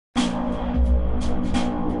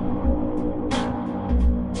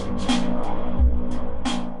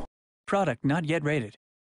Product not yet rated.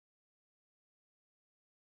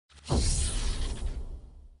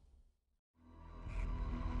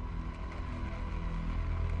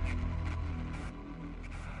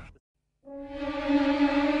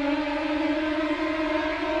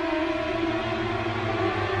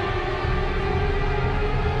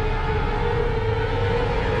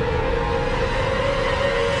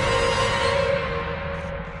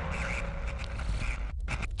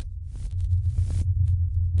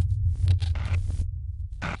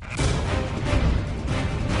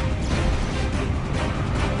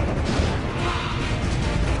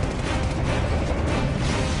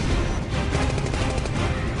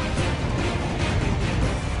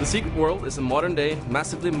 The Secret World is a modern-day,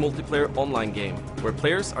 massively multiplayer online game, where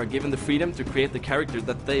players are given the freedom to create the character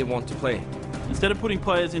that they want to play. Instead of putting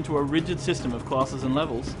players into a rigid system of classes and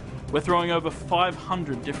levels, we're throwing over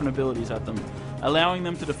 500 different abilities at them, allowing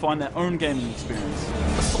them to define their own gaming experience.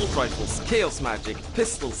 Assault rifles, chaos magic,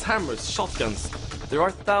 pistols, hammers, shotguns. There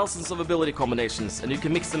are thousands of ability combinations, and you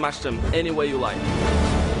can mix and match them any way you like.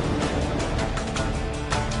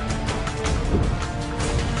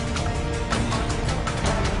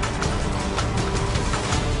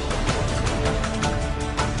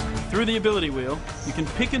 Through the ability wheel, you can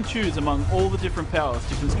pick and choose among all the different powers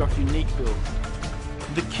to construct unique builds.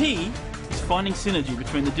 The key is finding synergy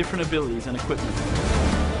between the different abilities and equipment.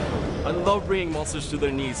 I love bringing monsters to their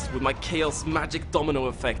knees with my chaos magic domino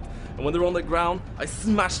effect, and when they're on the ground, I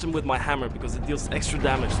smash them with my hammer because it deals extra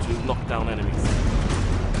damage to knock down enemies.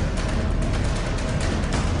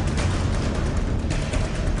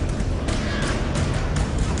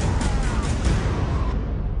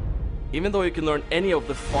 Even though you can learn any of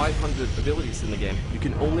the 500 abilities in the game, you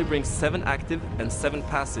can only bring 7 active and 7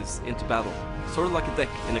 passives into battle, sort of like a deck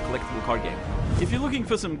in a collectible card game. If you're looking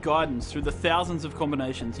for some guidance through the thousands of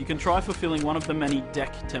combinations, you can try fulfilling one of the many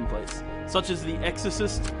deck templates, such as the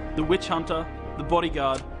Exorcist, the Witch Hunter, the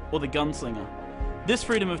Bodyguard, or the Gunslinger. This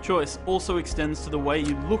freedom of choice also extends to the way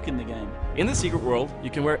you look in the game. In the Secret World, you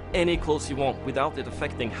can wear any clothes you want without it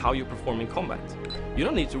affecting how you perform in combat. You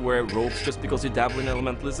don't need to wear robes just because you dabble in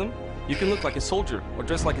elementalism. You can look like a soldier or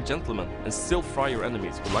dress like a gentleman and still fry your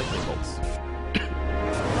enemies with lightning bolts.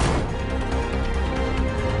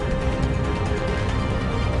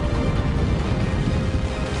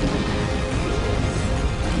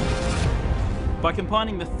 By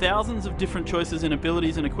combining the thousands of different choices in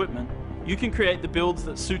abilities and equipment, you can create the builds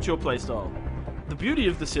that suit your playstyle. The beauty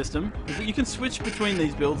of the system is that you can switch between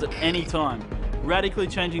these builds at any time, radically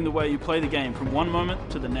changing the way you play the game from one moment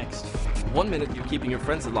to the next. 1 minute you're keeping your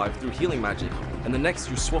friends alive through healing magic, and the next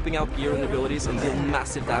you're swapping out gear and abilities and deal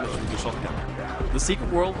massive damage with your shotgun. The Secret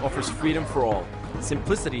World offers freedom for all,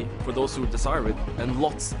 simplicity for those who desire it, and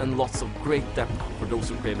lots of great depth for those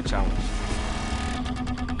who crave a challenge.